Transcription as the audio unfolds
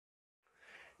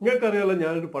നിങ്ങൾക്കറിയാലോ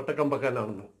ഞാനൊരു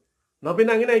പട്ടക്കമ്പക്കാരനാണെന്ന്. എന്നാൽ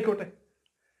പിന്നെ അങ്ങനെ ആയിക്കോട്ടെ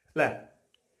അല്ലേ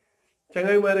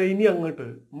ചങ്ങായിമാരെ. ഇനി അങ്ങോട്ട്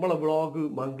നമ്മളെ വ്ളോഗ്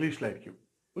മംഗ്ലീഷിലായിരിക്കും.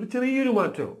 ഒരു ചെറിയൊരു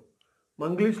മാറ്റം.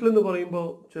 മംഗ്ലീഷിലെന്ന് പറയുമ്പോൾ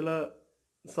ചില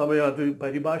സമയം അത്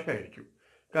പരിഭാഷ ആയിരിക്കും.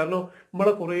 കാരണം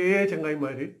നമ്മളെ കുറേ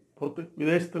ചങ്ങായിമാർ പുറത്ത്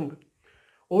വിദേശത്തുണ്ട്.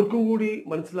 ഓർക്കും കൂടി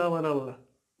മനസ്സിലാവാനാണല്ലോ.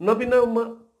 എന്നാൽ പിന്നെ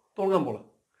തുടങ്ങാൻ പോളാം.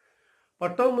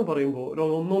 പട്ടം എന്ന് പറയുമ്പോൾ ഒരു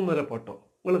 1.5 പട്ടം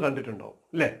നിങ്ങൾ കണ്ടിട്ടുണ്ടാവും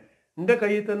അല്ലേ? എൻ്റെ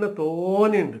കയ്യിൽ തന്നെ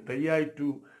തോനെയുണ്ട്. തൈയായിട്ടു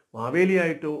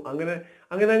മാവേലിയായിട്ടോ അങ്ങനെ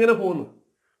അങ്ങനെ അങ്ങനെ പോകുന്നു.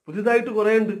 പുതിയതായിട്ട്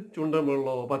കുറേ ഉണ്ട്. ചുണ്ടൻ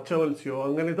വെള്ളമോ പച്ച മത്സ്യമോ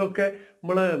അങ്ങനെ ഇതൊക്കെ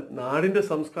നമ്മളെ നാടിൻ്റെ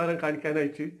സംസ്കാരം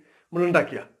കാണിക്കാനായിട്ട്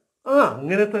നമ്മളുണ്ടാക്കിയ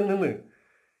അങ്ങനെ തന്നെ.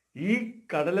 ഈ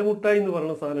കടലമുട്ടായി എന്ന്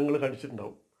പറയുന്ന സാധനങ്ങൾ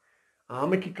കടിച്ചിട്ടുണ്ടാവും.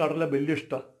 ആമയ്ക്ക് കടല വലിയ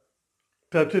ഇഷ്ടമാണ്.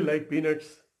 Turtle like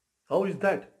peanuts. How is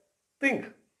that? Think.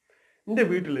 എൻ്റെ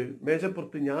വീട്ടിൽ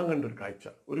മേശപ്പുറത്ത് ഞാൻ കണ്ടൊരു കാഴ്ച,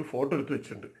 ഒരു ഫോട്ടോ എടുത്ത്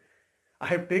വെച്ചിട്ടുണ്ട്. I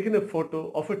have taken a photo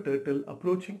of a turtle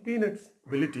approaching peanuts.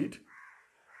 Will it eat?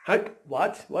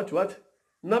 Watch.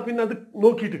 എന്നാ പിന്നെ അത്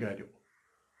നോക്കിയിട്ട് കാര്യം.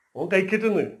 ഓൻ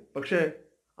കഴിക്കട്ടെന്ന്. പക്ഷേ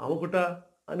ആമക്കുട്ട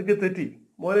എനിക്ക് തെറ്റി.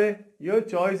 മോനെ, your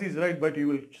choice is right, but you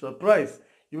will surprise.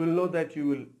 You will know that you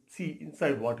will see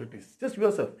inside what it is. Just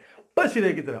yourself. ഇപ്പം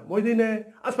ശരിയാക്കി തരാം. മൊയ്തീനെ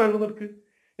ആ സ്പാൻഡർ നിനക്ക്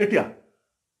ഞെട്ടിയാ?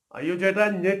 അയ്യോ ചേട്ടാ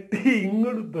ഞെട്ടി.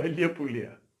 ഇങ്ങോട്ട് വലിയ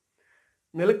പുള്ളിയാ.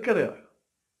 നിലക്കര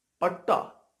പട്ട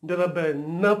എൻ്റെ റബ്ബേ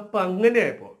എന്നപ്പം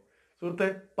അങ്ങനെയായപ്പോ സുഹൃത്തെ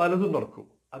പലതും നടക്കും.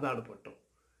 അതാണ് പട്ടം.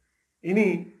 ഇനി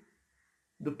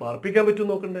ഇത് പറപ്പിക്കാൻ പറ്റും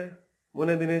നോക്കണ്ടേ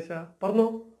മോനെ ദിനേശ? പറഞ്ഞോ,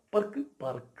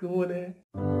 പറക്ക് മോനെ.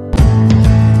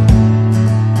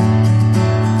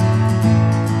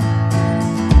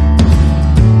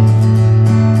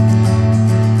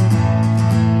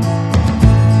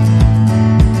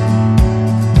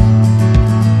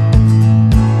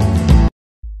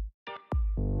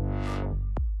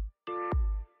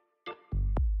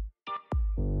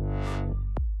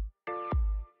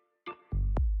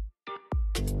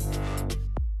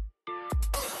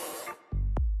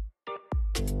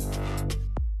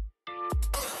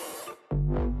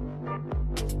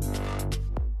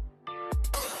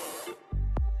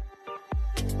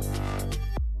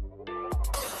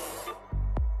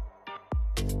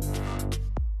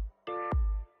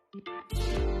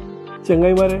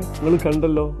 ചങ്ങായിമാരെ, നിങ്ങൾ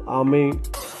കണ്ടല്ലോ ആമയും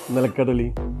നിലക്കടലി.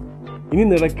 ഇനി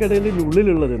നിലക്കടലിൻ്റെ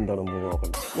ഉള്ളിലുള്ളത് എന്താണെന്ന്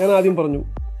നോക്കണം. ഞാൻ ആദ്യം പറഞ്ഞു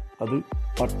അത്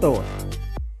പട്ടമാണ്.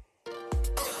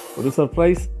 ഒരു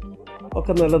സർപ്രൈസ്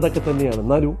ഒക്കെ നല്ലതൊക്കെ തന്നെയാണ്.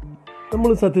 എന്നാലും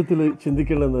നമ്മൾ സത്യത്തിൽ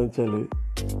ചിന്തിക്കേണ്ടതെന്ന് വെച്ചാൽ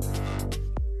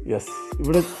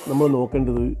ഇവിടെ നമ്മൾ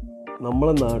നോക്കേണ്ടത്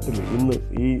നമ്മളെ നാട്ടിൽ ഇന്ന്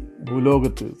ഈ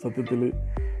ഭൂലോകത്ത് സത്യത്തിൽ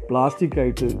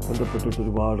പ്ലാസ്റ്റിക്കായിട്ട് ബന്ധപ്പെട്ടിട്ട്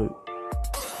ഒരുപാട്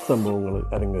സംഭവങ്ങൾ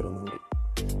അരങ്ങേറുന്നുണ്ട്.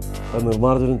 അത്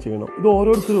നിർമ്മാർജ്ജനം ചെയ്യണം. ഇത്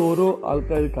ഓരോരുത്തരും ഓരോ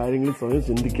ആൾക്കാർ കാര്യങ്ങളിൽ സ്വയം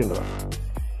ചിന്തിക്കേണ്ടതാണ്.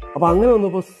 അപ്പോൾ അങ്ങനെ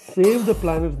വന്നപ്പോൾ സേവ് ദ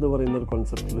പ്ലാനറ്റ് എന്ന് പറയുന്ന ഒരു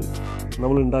കോൺസെപ്റ്റിൽ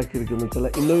നമ്മൾ ഉണ്ടാക്കിയിരിക്കുന്ന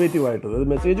ചില ഇന്നോവേറ്റീവായിട്ട് അതായത്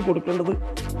മെസ്സേജ് കൊടുക്കേണ്ടത്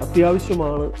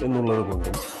അത്യാവശ്യമാണ് എന്നുള്ളത്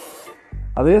കൊണ്ടും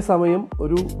അതേസമയം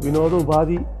ഒരു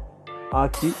വിനോദോപാധി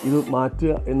ആക്കി ഇത്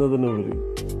മാറ്റുക എന്നതിനുപരി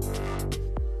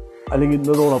അല്ലെങ്കിൽ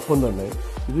ഇന്നതോടൊപ്പം തന്നെ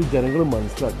ഇത് ജനങ്ങൾ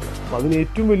മനസ്സിലാക്കുക. അപ്പോൾ അതിന്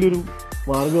ഏറ്റവും വലിയൊരു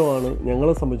മാർഗമാണ്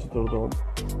ഞങ്ങളെ സംബന്ധിച്ചിടത്തോളം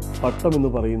പട്ടം എന്ന്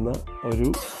പറയുന്ന ഒരു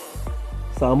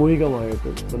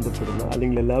സാമൂഹികമായിട്ട് ബന്ധപ്പെടുന്ന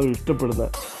അല്ലെങ്കിൽ എല്ലാവരും ഇഷ്ടപ്പെടുന്ന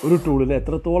ഒരു ടൂളിനെ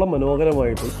എത്രത്തോളം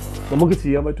മനോഹരമായിട്ട് നമുക്ക്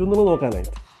ചെയ്യാൻ പറ്റുമെന്നുള്ളത്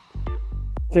നോക്കാനായിട്ട്.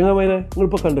 ചങ്ങായിമാരെ,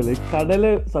 നിങ്ങളിപ്പോൾ കണ്ടില്ലേ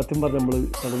കടല സത്യം പറഞ്ഞാൽ നമ്മൾ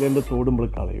കടലേൻ്റെ തോട് നമ്മൾ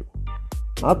കളയും.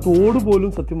 ആ തോട്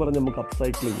പോലും സത്യം പറഞ്ഞാൽ നമുക്ക്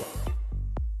അപ്സൈക്കിൾ ചെയ്യാം.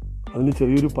 അതിന്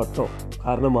ചെറിയൊരു പട്ടോ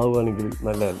കാരണമാവുകയാണെങ്കിൽ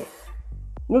നല്ലതല്ലേ?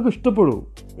 നിങ്ങൾക്ക് ഇഷ്ടപ്പെടും,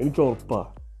 എനിക്ക് ഉറപ്പാണ്.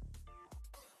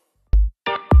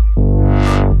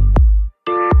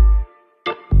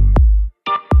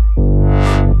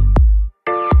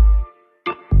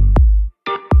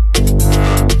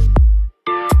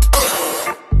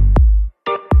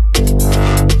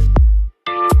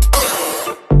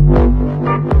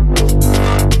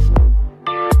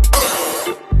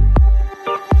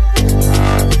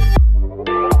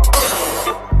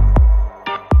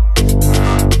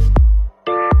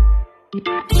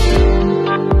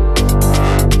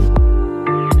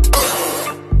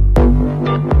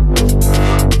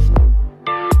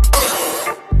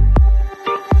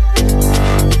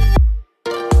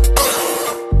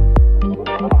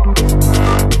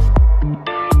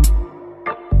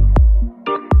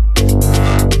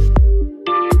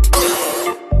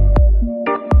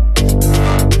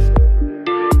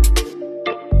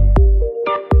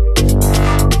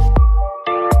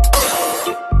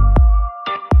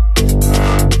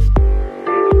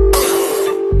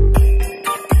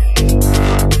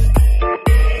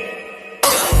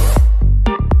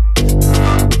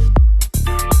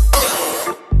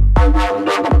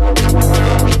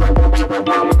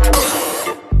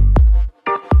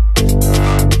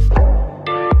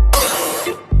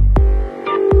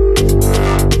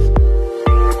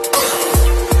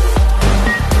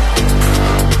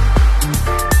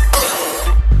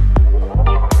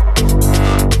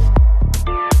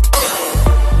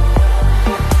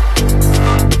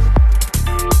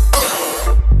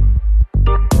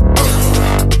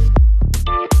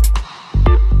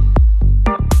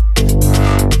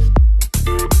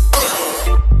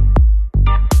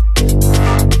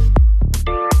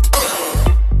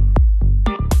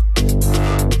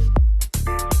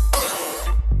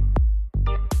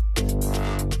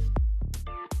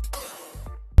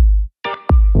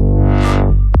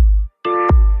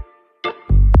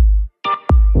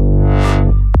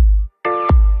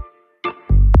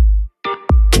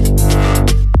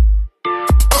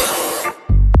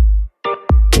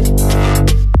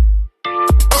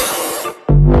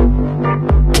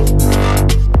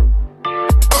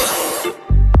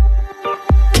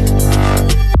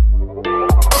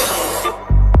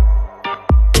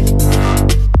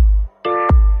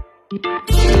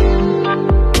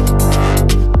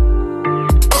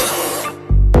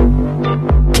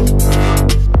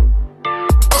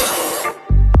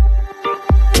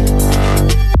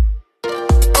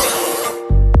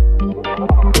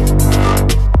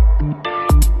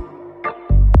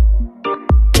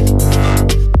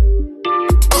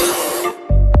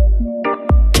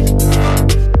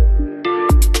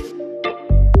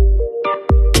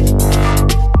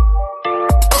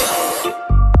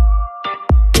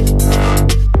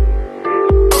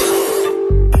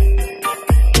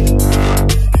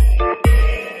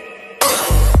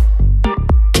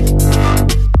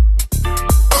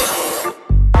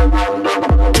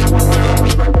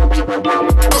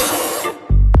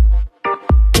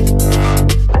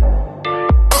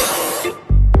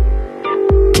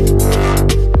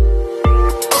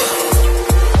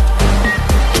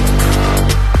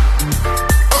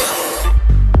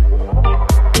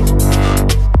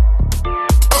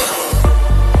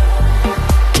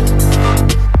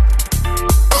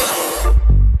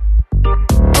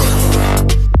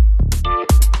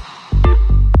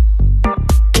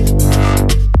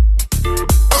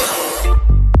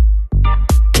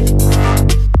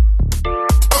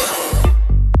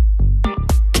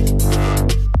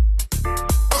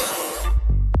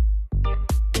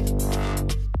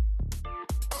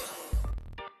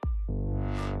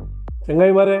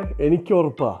 ചങ്ങായിമാരെ, എനിക്ക്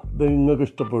ഉറപ്പാ ഇത് നിങ്ങൾക്ക്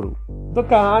ഇഷ്ടപ്പെടും.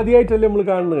 ഇതൊക്കെ ആദ്യമായിട്ടല്ലേ നമ്മൾ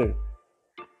കാണുന്നത്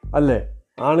അല്ലേ?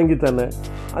 ആണെങ്കിൽ തന്നെ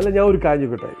അല്ല, ഞാൻ ഒരു കാര്യം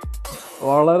ചോദിക്കട്ടെ.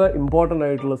 വളരെ ഇമ്പോർട്ടൻ്റ്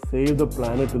ആയിട്ടുള്ള സേവ് ദ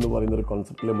പ്ലാനറ്റ് എന്ന് പറയുന്നൊരു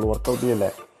കോൺസെപ്റ്റിൽ നമ്മൾ വർക്കൗട്ട് ചെയ്യല്ലേ,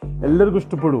 എല്ലാവർക്കും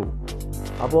ഇഷ്ടപ്പെടും.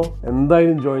 അപ്പോൾ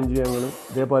എന്തായാലും ജോയിൻ ചെയ്യുക. ഞങ്ങൾ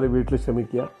ഇതേപോലെ വീട്ടിൽ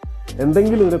ശ്രമിക്കുക.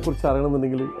 എന്തെങ്കിലും ഇതിനെക്കുറിച്ച്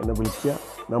അറിയണമെന്നുണ്ടെങ്കിൽ എന്നെ വിളിക്കുക.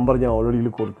 നമ്പർ ഞാൻ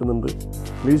ഓൾറെഡി കൊടുക്കുന്നുണ്ട്.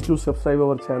 Please to subscribe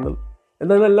our channel.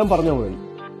 എന്തായാലും എല്ലാം പറഞ്ഞാൽ മതി.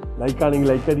 ലൈക്കാണെങ്കിൽ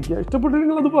ലൈക്ക് അടിക്കുക,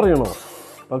 ഇഷ്ടപ്പെട്ടില്ലെങ്കിൽ അത് പറയണോ.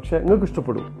 പക്ഷേ നിങ്ങൾക്ക്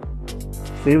ഇഷ്ടപ്പെടും.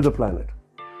 Save the planet.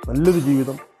 നല്ലൊരു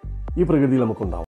ജീവിതം ഈ പ്രകൃതിയിൽ നമുക്കുണ്ടാവും.